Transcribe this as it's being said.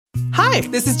Hi,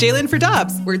 this is Jalen for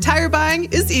Dobbs, where tire buying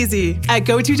is easy. At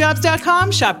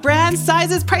GoToDobbs.com, shop brands,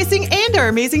 sizes, pricing, and our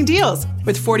amazing deals.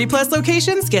 With 40-plus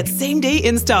locations, get same-day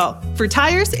install. For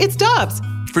tires, it's Dobbs.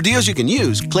 For deals you can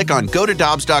use, click on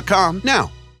GoToDobbs.com now.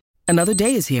 Another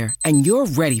day is here, and you're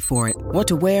ready for it. What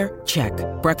to wear? Check.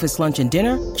 Breakfast, lunch, and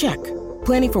dinner? Check.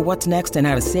 Planning for what's next and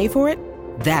how to save for it?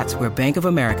 That's where Bank of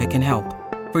America can help.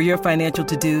 For your financial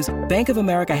to-dos, Bank of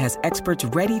America has experts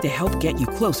ready to help get you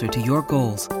closer to your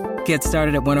goals. Get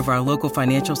started at one of our local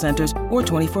financial centers or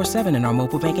 24/7 in our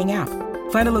mobile banking app.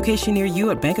 Find a location near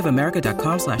you at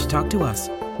bankofamerica.com/talktous.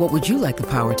 What would you like the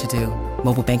power to do?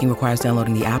 Mobile banking requires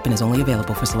downloading the app and is only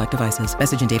available for select devices.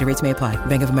 Message and data rates may apply.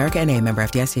 Bank of America N.A., member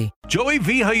FDIC. Joey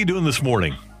V, how you doing this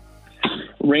morning?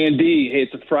 Randy, hey,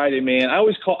 it's a Friday, man. I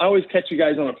always catch you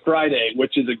guys on a Friday,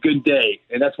 which is a good day,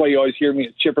 and that's why you always hear me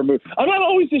in chipper mood. I'm not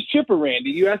always this chipper,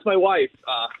 Randy. You ask my wife.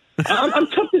 I'm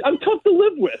tough to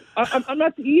live with. I'm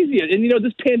not the easiest. And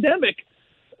this pandemic,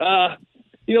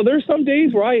 there's some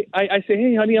days where I say,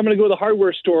 hey, honey, I'm going to go to the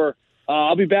hardware store.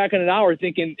 I'll be back in an hour.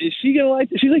 Thinking, is she going to like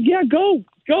this? She's like, yeah, go.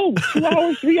 2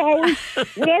 hours, 3 hours,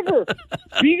 whatever.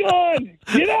 Be gone.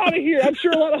 Get out of here. I'm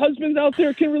sure a lot of husbands out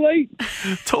there can relate.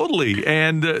 Totally.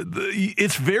 And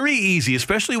it's very easy,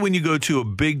 especially when you go to a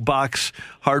big box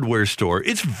hardware store.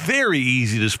 It's very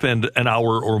easy to spend an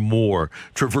hour or more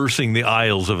traversing the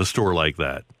aisles of a store like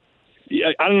that.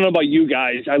 Yeah, I don't know about you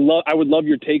guys. I would love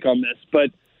your take on this, but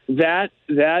that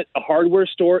a hardware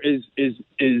store is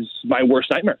my worst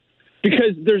nightmare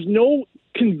because there's no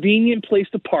convenient place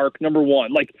to park, number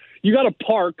one. Like, you got to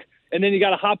park, and then you got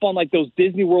to hop on, like, those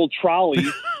Disney World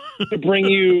trolleys to bring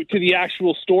you to the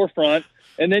actual storefront,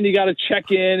 and then you got to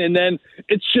check in, and then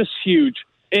it's just huge.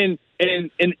 And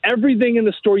everything in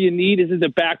the store you need is in the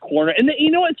back corner. And then,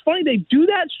 it's funny, they do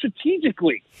that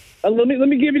strategically. Let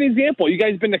me give you an example. You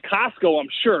guys been to Costco, I'm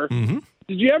sure. Mm-hmm.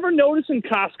 Did you ever notice in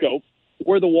Costco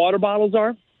where the water bottles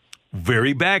are?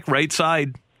 Very back, right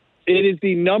side. It is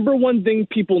the number one thing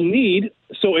people need,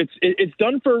 so it's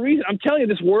done for a reason. I'm telling you,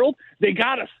 this world, they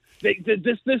got us.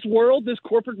 This world, this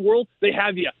corporate world, they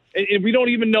have you, and we don't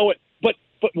even know it. But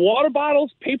water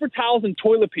bottles, paper towels, and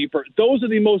toilet paper, those are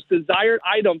the most desired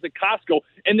items at Costco,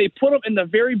 and they put them in the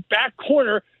very back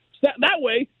corner. That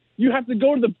way, you have to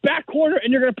go to the back corner,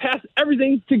 and you're going to pass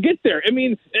everything to get there. I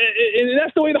mean, and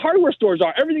that's the way the hardware stores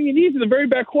are. Everything you need is in the very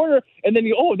back corner, and then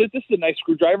this is a nice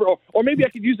screwdriver, or maybe I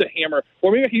could use a hammer,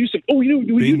 or maybe I could use some. You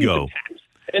need some tacks.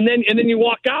 And then you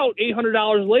walk out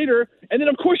 $800 later, and then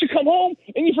of course you come home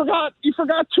and you forgot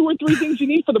 2 or 3 things you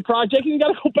need for the project, and you got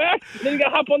to go back, and then you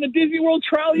got to hop on the Disney World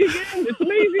trolley again. It's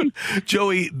amazing.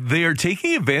 Joey, they are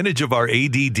taking advantage of our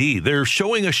ADD. They're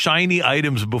showing us shiny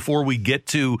items before we get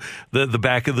to the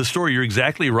back of the store. You're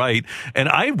exactly right, and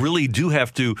I really do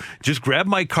have to just grab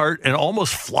my cart and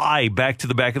almost fly back to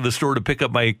the back of the store to pick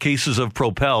up my cases of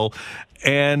Propel.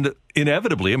 And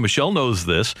inevitably, and Michelle knows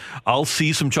this, I'll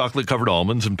see some chocolate-covered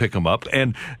almonds and pick them up.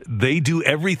 And they do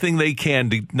everything they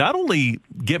can to not only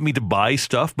get me to buy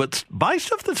stuff, but buy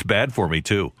stuff that's bad for me,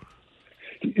 too.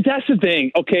 That's the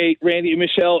thing. Okay, Randy and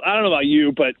Michelle, I don't know about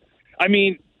you, but, I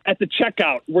mean, at the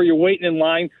checkout where you're waiting in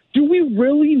line, do we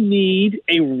really need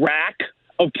a rack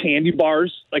of candy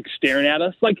bars, like, staring at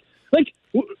us? Like,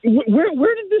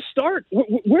 where did this start?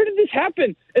 Where did this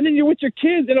happen? And then you're with your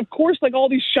kids, and of course, like all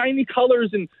these shiny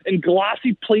colors and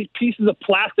glossy pieces of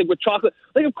plastic with chocolate.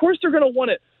 Like, of course they're gonna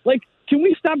want it. Like, can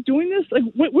we stop doing this? Like,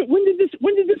 when did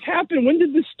this happen? When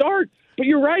did this start? But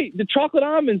you're right. The chocolate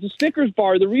almonds, the Snickers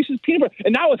bar, the Reese's peanut butter,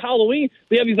 and now with Halloween,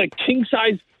 they have these like king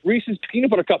size Reese's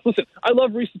peanut butter cups. Listen, I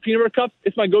love Reese's peanut butter cups.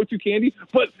 It's my go-to candy.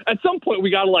 But at some point,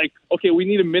 we gotta we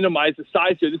need to minimize the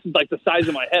size here. This is like the size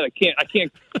of my head. I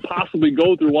can't possibly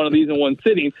go through one of these in one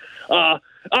sitting. I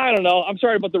don't know. I'm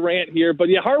sorry about the rant here, but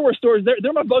yeah, hardware stores,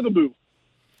 they're my bugaboo.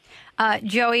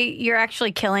 Joey, you're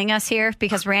actually killing us here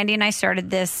because Randy and I started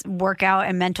this workout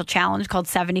and mental challenge called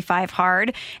 75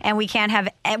 Hard, and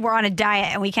we're on a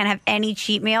diet and we can't have any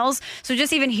cheat meals. So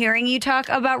just even hearing you talk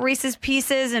about Reese's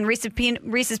Pieces and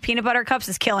Reese's peanut butter cups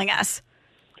is killing us.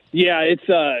 Yeah, it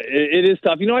is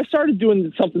tough. I started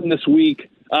doing something this week.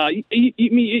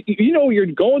 You're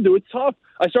going through. It's tough.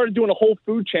 I started doing a whole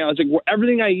food challenge, like where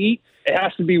everything I eat, it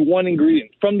has to be one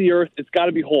ingredient from the earth. It's got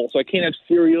to be whole. So I can't have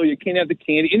cereal. You can't have the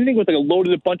candy. Anything with like a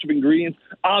loaded bunch of ingredients.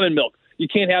 Almond milk. You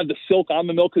can't have the silk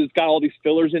almond milk because it's got all these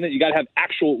fillers in it. You got to have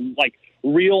actual like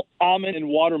real almond and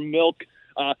water milk.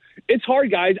 It's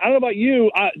hard, guys. I don't know about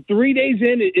you. 3 days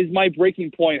in is my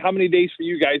breaking point. How many days for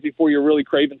you guys before you're really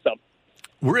craving something?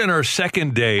 We're in our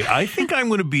second day. I think I'm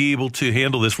going to be able to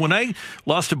handle this. When I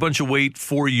lost a bunch of weight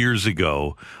 4 years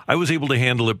ago, I was able to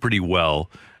handle it pretty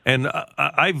well. And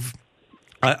I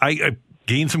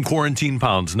Gain some quarantine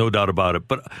pounds, no doubt about it.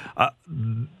 But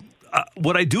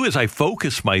what I do is I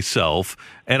focus myself,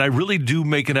 and I really do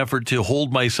make an effort to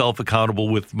hold myself accountable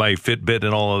with my Fitbit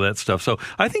and all of that stuff. So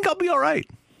I think I'll be all right.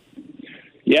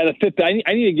 Yeah, the Fitbit.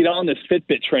 I need to get on this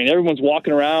Fitbit train. Everyone's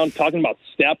walking around talking about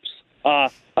steps. I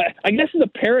guess as a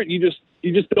parent, you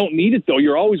just don't need it though.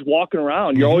 You're always walking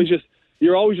around. You're always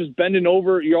just bending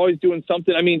over. You're always doing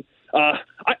something. I mean, I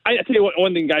tell you what,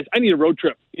 one thing, guys. I need a road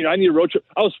trip. I need a road trip.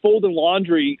 I was folding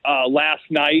laundry last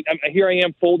night. Here I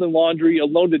am folding laundry, a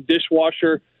loaded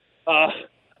dishwasher.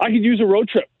 I could use a road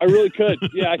trip. I really could.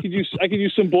 Yeah, I could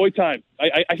use some boy time.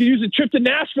 I could use a trip to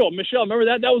Nashville. Michelle, remember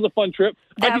that? That was a fun trip.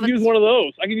 I could use one of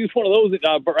those.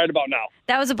 Right about now.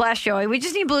 That was a blast, Joey. We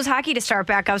just need Blues hockey to start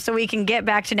back up so we can get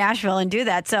back to Nashville and do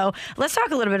that. So let's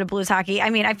talk a little bit of Blues hockey. I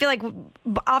mean, I feel like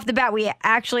off the bat, we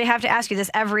actually have to ask you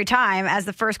this every time as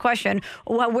the first question.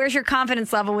 Where's your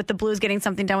confidence level with the Blues getting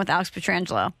something done with Alex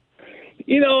Pietrangelo?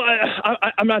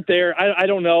 I'm not there. I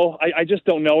don't know. I just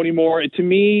don't know anymore. To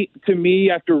me,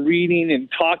 after reading and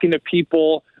talking to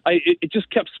people, it just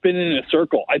kept spinning in a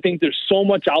circle. I think there's so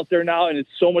much out there now, and it's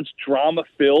so much drama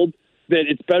filled that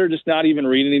it's better just not even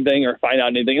read anything or find out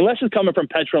anything, unless it's coming from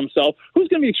Petro himself, who's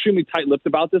going to be extremely tight-lipped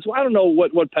about this. Well, I don't know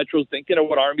what Petro's thinking or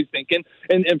what Army's thinking,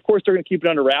 and of course they're going to keep it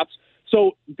under wraps.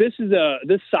 So this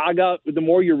saga. The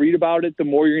more you read about it, the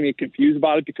more you're going to get confused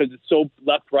about it because it's so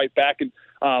left, right, back, and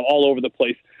all over the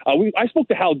place. I spoke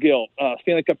to Hal Gill,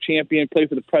 Stanley Cup champion, played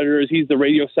for the Predators. He's the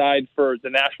radio side for the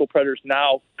Nashville Predators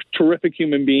now. Terrific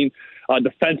human being,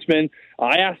 defenseman.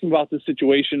 I asked him about this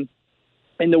situation,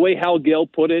 and the way Hal Gill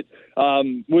put it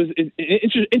was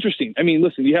interesting. I mean,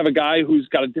 listen, you have a guy who's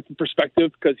got a different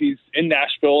perspective because he's in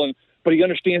Nashville, but he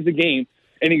understands the game,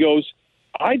 and he goes,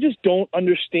 I just don't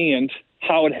understand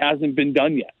how it hasn't been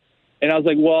done yet. And I was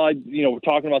like, well, we're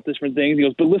talking about different things. He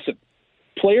goes, but listen,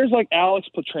 players like Alex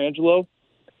Pietrangelo,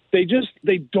 they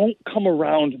don't come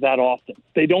around that often.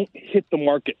 They don't hit the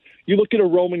market. You look at a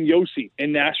Roman Josi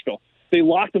in Nashville. They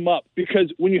locked him up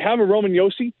because when you have a Roman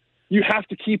Josi, you have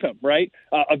to keep him, right?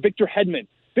 A Victor Hedman.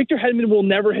 Victor Hedman will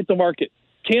never hit the market.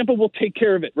 Tampa will take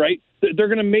care of it, right? They're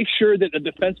going to make sure that a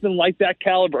defenseman like that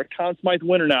caliber, a Conn Smythe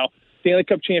winner now, Stanley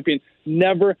Cup champion,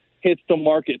 never hits the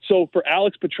market. So for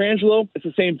Alex Pietrangelo, it's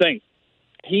the same thing.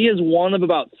 He is one of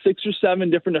about 6 or 7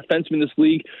 different defensemen in this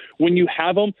league. When you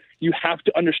have him, you have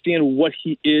to understand what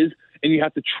he is, and you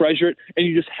have to treasure it, and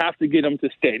you just have to get him to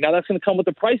stay. Now, that's going to come with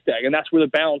a price tag, and that's where the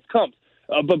balance comes.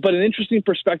 But an interesting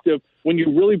perspective, when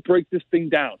you really break this thing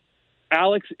down,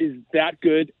 Alex is that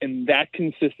good and that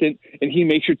consistent, and he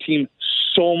makes your team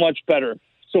so much better.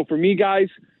 So for me, guys,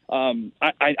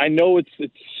 I know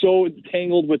it's so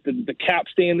tangled with the cap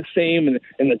staying the same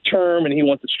and the term, and he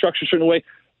wants the structure a certain way.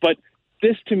 But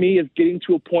this, to me, is getting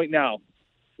to a point now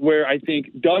where I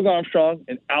think Doug Armstrong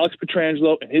and Alex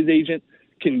Pietrangelo and his agent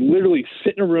can literally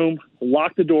sit in a room,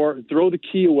 lock the door, throw the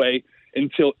key away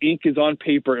until ink is on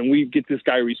paper and we get this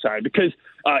guy re-signed, because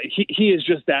he is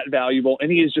just that valuable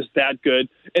and he is just that good.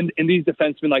 And these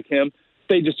defensemen like him,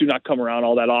 they just do not come around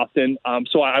all that often.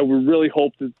 So I would really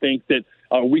hope to think that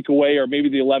a week away or maybe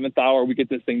the 11th hour, we get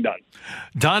this thing done.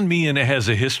 Don Meehan has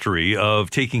a history of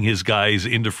taking his guys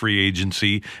into free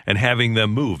agency and having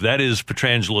them move. That is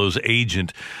Pietrangelo's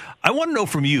agent. I want to know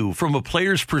from you, from a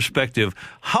player's perspective,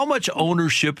 how much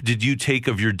ownership did you take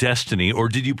of your destiny, or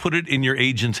did you put it in your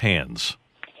agent's hands?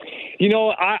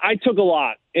 I took a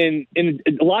lot, and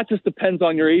a lot just depends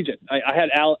on your agent. I had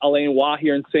Alain Waugh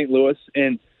here in St. Louis,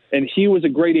 and he was a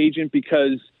great agent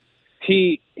because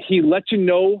he let you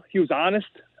know, he was honest,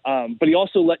 but he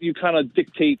also let you kind of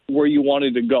dictate where you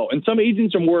wanted to go. And some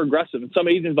agents are more aggressive, and some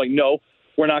agents are like, no,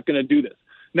 we're not going to do this.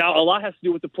 Now, a lot has to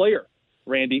do with the player,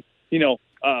 Randy.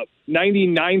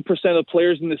 99% of the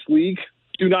players in this league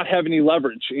do not have any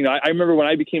leverage. I remember when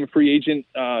I became a free agent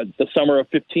the summer of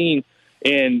 15,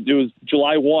 and it was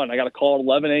July 1. I got a call at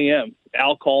 11 a.m.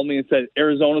 Al called me and said,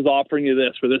 Arizona's offering you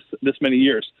this for this many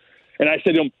years. And I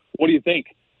said to him, what do you think?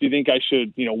 Do you think I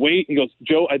should, wait? He goes,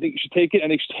 Joe, I think you should take it. I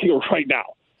think you should take it right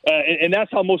now. And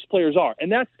that's how most players are.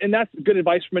 And that's good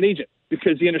advice from an agent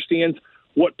because he understands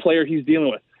what player he's dealing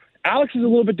with. Alex is a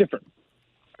little bit different.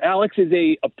 Alex is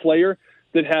a player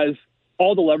that has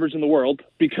all the leverage in the world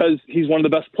because he's one of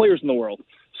the best players in the world.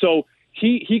 So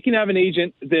he can have an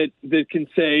agent that can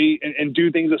say and do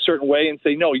things a certain way and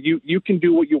say, no, you can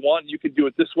do what you want. You can do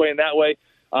it this way and that way.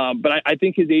 But I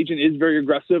think his agent is very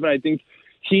aggressive, and I think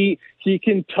he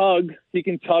can tug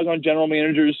on general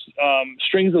managers'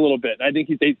 strings a little bit. And I think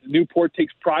Newport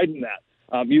takes pride in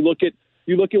that. You look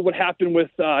at what happened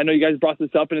with I know you guys brought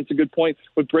this up, and it's a good point,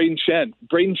 with Braden Shen.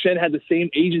 Braden Shen had the same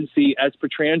agency as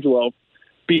Pietrangelo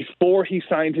before he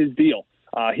signed his deal.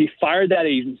 He fired that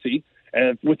agency,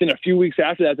 and within a few weeks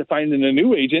after that, to find a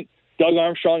new agent, Doug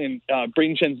Armstrong and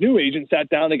Braden Shen's new agent sat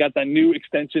down. They got that new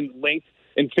extension linked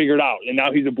and figured out, and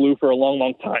now he's a Blue for a long,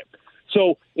 long time.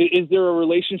 So is there a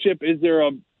relationship? Is there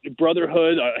a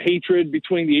brotherhood, a hatred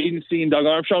between the agency and Doug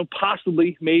Armstrong?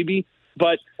 Possibly, maybe.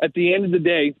 But at the end of the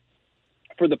day,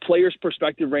 for the player's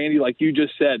perspective, Randy, like you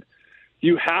just said,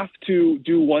 you have to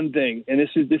do one thing, and this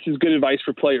is good advice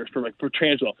for players, for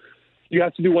Trangelo. You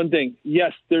have to do one thing.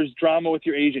 Yes, there's drama with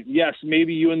your agent. Yes,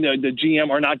 maybe you and the GM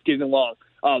are not getting along.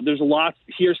 There's a lot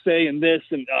hearsay and this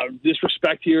and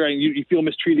disrespect here, and you feel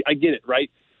mistreated. I get it,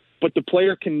 right? But the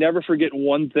player can never forget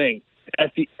one thing.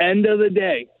 At the end of the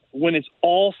day, when it's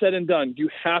all said and done, you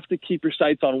have to keep your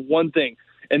sights on one thing,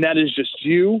 and that is just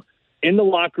you in the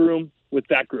locker room with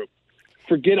that group.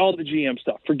 Forget all the GM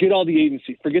stuff. Forget all the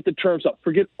agency. Forget the term stuff.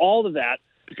 Forget all of that,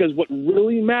 because what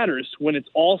really matters when it's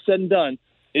all said and done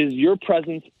is your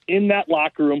presence in that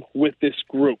locker room with this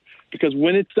group. Because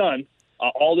when it's done,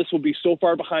 all this will be so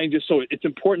far behind you. So it's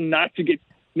important not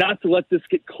to let this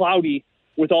get cloudy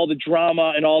with all the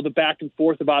drama and all the back and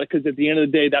forth about it, because at the end of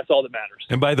the day, that's all that matters.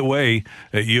 And by the way,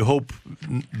 you hope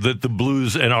that the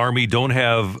Blues and Army don't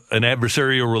have an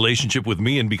adversarial relationship with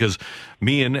Meehan, because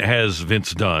Meehan has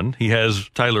Vince Dunn, he has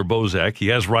Tyler Bozak, he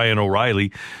has Ryan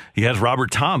O'Reilly, he has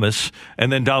Robert Thomas, and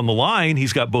then down the line,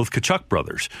 he's got both Tkachuk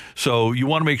brothers. So you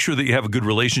want to make sure that you have a good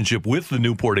relationship with the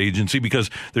Newport agency, because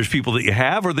there's people that you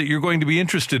have or that you're going to be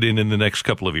interested in the next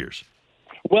couple of years.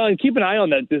 Well, and keep an eye on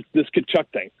that this Tkachuk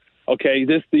thing. Okay,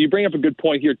 you bring up a good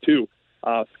point here, too.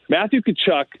 Matthew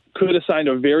Tkachuk could have signed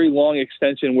a very long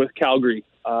extension with Calgary.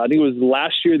 I think it was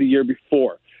last year, the year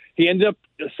before. He ended up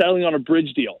settling on a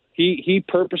bridge deal. He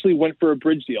purposely went for a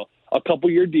bridge deal, a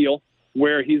couple-year deal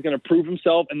where he's going to prove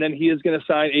himself, and then he is going to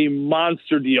sign a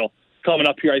monster deal coming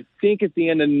up here, I think, at the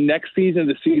end of next season,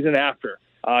 the season after.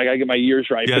 I got to get my years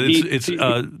right. Yeah,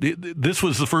 this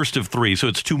was the first of 3, so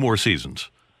it's 2 more seasons.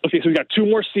 Okay, so we got 2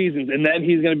 more seasons, and then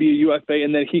he's going to be a UFA,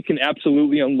 and then he can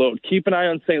absolutely unload. Keep an eye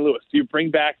on St. Louis. You bring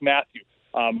back Matthew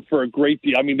for a great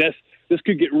deal. I mean, this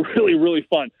could get really, really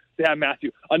fun to have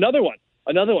Matthew. Another one,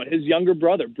 his younger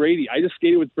brother, Brady. I just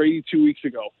skated with Brady 2 weeks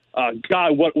ago.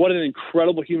 God, what an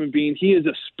incredible human being. He is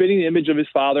a spitting image of his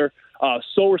father,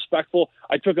 so respectful.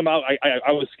 I took him out.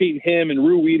 I was skating him and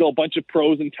Rue Weedle, a bunch of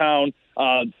pros in town,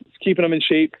 keeping them in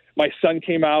shape. My son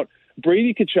came out.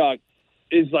 Brady Tkachuk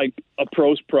is like a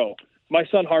pro's pro. My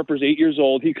son Harper's 8 years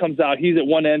old. He comes out. He's at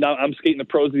one end. I'm skating the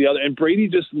pros at the other. And Brady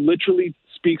just literally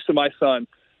speaks to my son,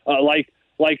 like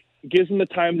gives him the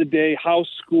time of the day, how's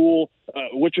school,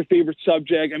 what's your favorite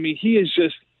subject. I mean, he is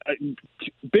just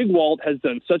Big Walt has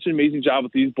done such an amazing job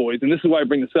with these boys. And this is why I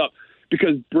bring this up,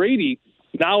 because Brady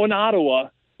now in Ottawa,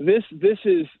 this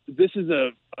is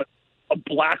a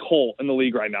black hole in the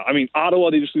league right now. I mean, Ottawa,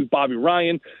 they just lose Bobby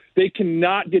Ryan. They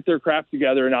cannot get their crap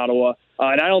together in Ottawa,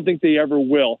 and I don't think they ever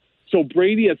will. So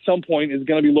Brady at some point is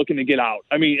going to be looking to get out.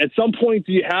 I mean, at some point,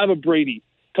 do you have a Brady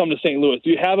come to St. Louis? Do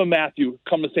you have a Matthew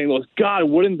come to St. Louis? God,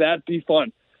 wouldn't that be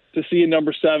fun to see a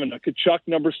number 7, a Tkachuk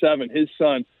number 7, his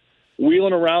son,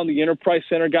 wheeling around the Enterprise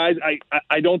Center. Guys,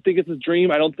 I don't think it's a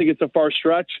dream. I don't think it's a far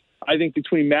stretch. I think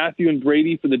between Matthew and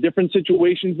Brady, for the different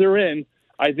situations they're in,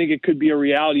 I think it could be a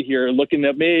reality here, looking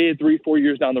at maybe 3-4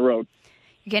 years down the road.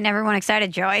 You're getting everyone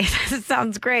excited, Joey. This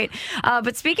sounds great.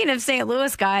 But speaking of St.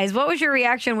 Louis, guys, what was your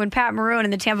reaction when Pat Maroon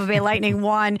and the Tampa Bay Lightning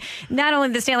won not only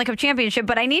the Stanley Cup championship,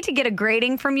 but I need to get a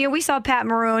grading from you. We saw Pat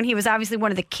Maroon. He was obviously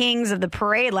one of the kings of the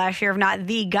parade last year, if not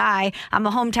the guy. I'm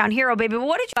a hometown hero, baby. But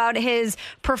what did you about his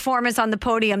performance on the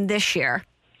podium this year?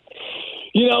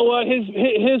 You know what?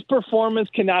 His performance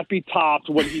cannot be topped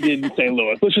what he did in St.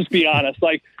 Louis. Let's just be honest.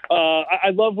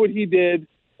 I love what he did.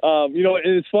 And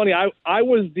it's funny. I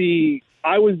was the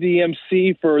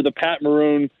MC for the Pat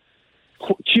Maroon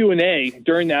Q&A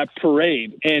during that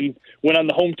parade, and went on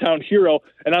the hometown hero.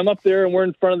 And I'm up there, and we're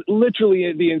in front of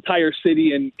literally the entire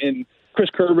city. And Chris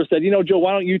Kerber said, Joe,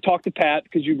 why don't you talk to Pat,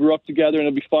 because you grew up together and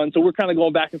it'll be fun. So we're kind of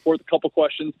going back and forth a couple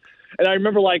questions. And I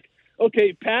remember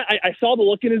okay, Pat, I saw the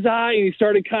look in his eye, and he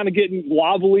started kind of getting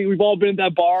wobbly. We've all been at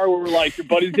that bar where we're like, your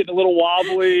buddy's getting a little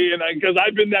wobbly, and because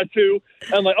I've been that too.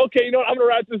 And I'm like, okay, you know what? I'm going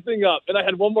to wrap this thing up. And I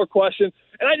had one more question,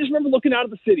 and I just remember looking out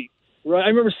at the city. Right, I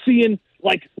remember seeing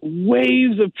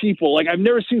waves of people. I've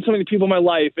never seen so many people in my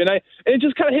life, and it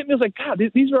just kind of hit me. I was like, God,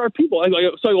 these are our people.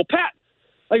 So I go, Pat,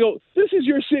 this is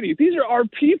your city. These are our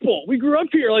people. We grew up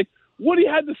here. What he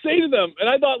had to say to them. And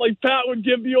I thought Pat would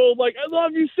give the old, I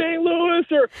love you, St. Louis,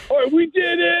 or we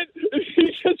did it. And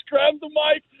he just grabbed the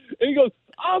mic and he goes,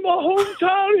 I'm a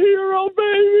hometown hero,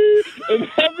 baby.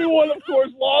 And everyone, of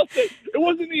course, lost it. It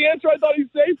wasn't the answer I thought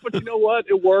he'd say, but you know what?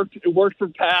 It worked. It worked for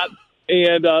Pat.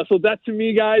 And so that, to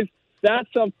me, guys,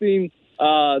 that's something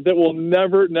that will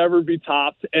never, never be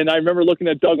topped. And I remember looking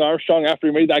at Doug Armstrong after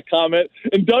he made that comment,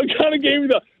 and Doug kind of gave me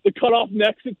the cut off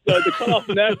neck, the cut off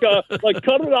neck, like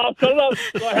cut it off.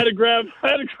 So I had to grab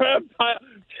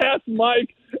Pat's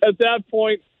mic at that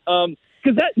point,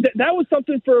 because that was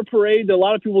something for a parade that a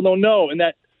lot of people don't know, and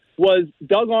that was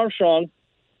Doug Armstrong.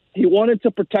 He wanted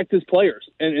to protect his players,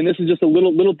 and this is just a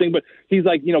little thing, but he's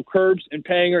like, Curbs and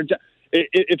Panger.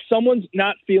 If someone's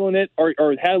not feeling it or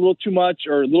had a little too much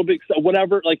or a little bit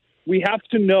whatever, like, we have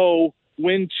to know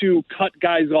when to cut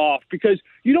guys off, because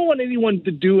you don't want anyone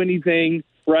to do anything,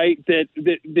 right, that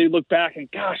they look back and,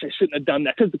 gosh, I shouldn't have done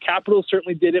that, because the Capitals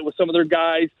certainly did it with some of their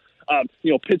guys.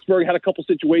 Pittsburgh had a couple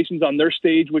situations on their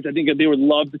stage, which I think they would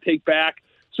love to take back.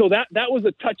 So that was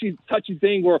a touchy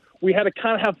thing where we had to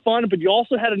kind of have fun, but you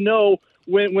also had to know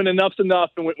when enough's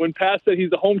enough. And when Pat said he's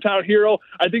the hometown hero,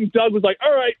 I think Doug was like,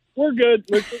 all right, we're good.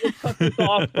 Let's cut this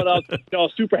off. But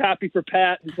super happy for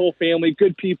Pat, his whole family,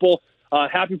 good people.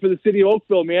 Happy for the city of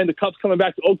Oakville, man. The Cup's coming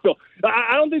back to Oakville.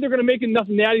 I don't think they're going to make enough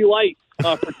Natty Light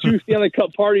for 2 Stanley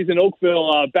Cup parties in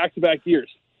Oakville back-to-back years.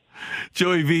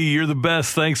 Joey V, you're the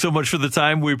best. Thanks so much for the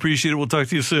time. We appreciate it. We'll talk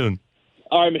to you soon.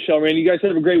 All right, Michelle, Randy, you guys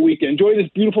have a great weekend. Enjoy this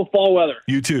beautiful fall weather.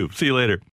 You too. See you later.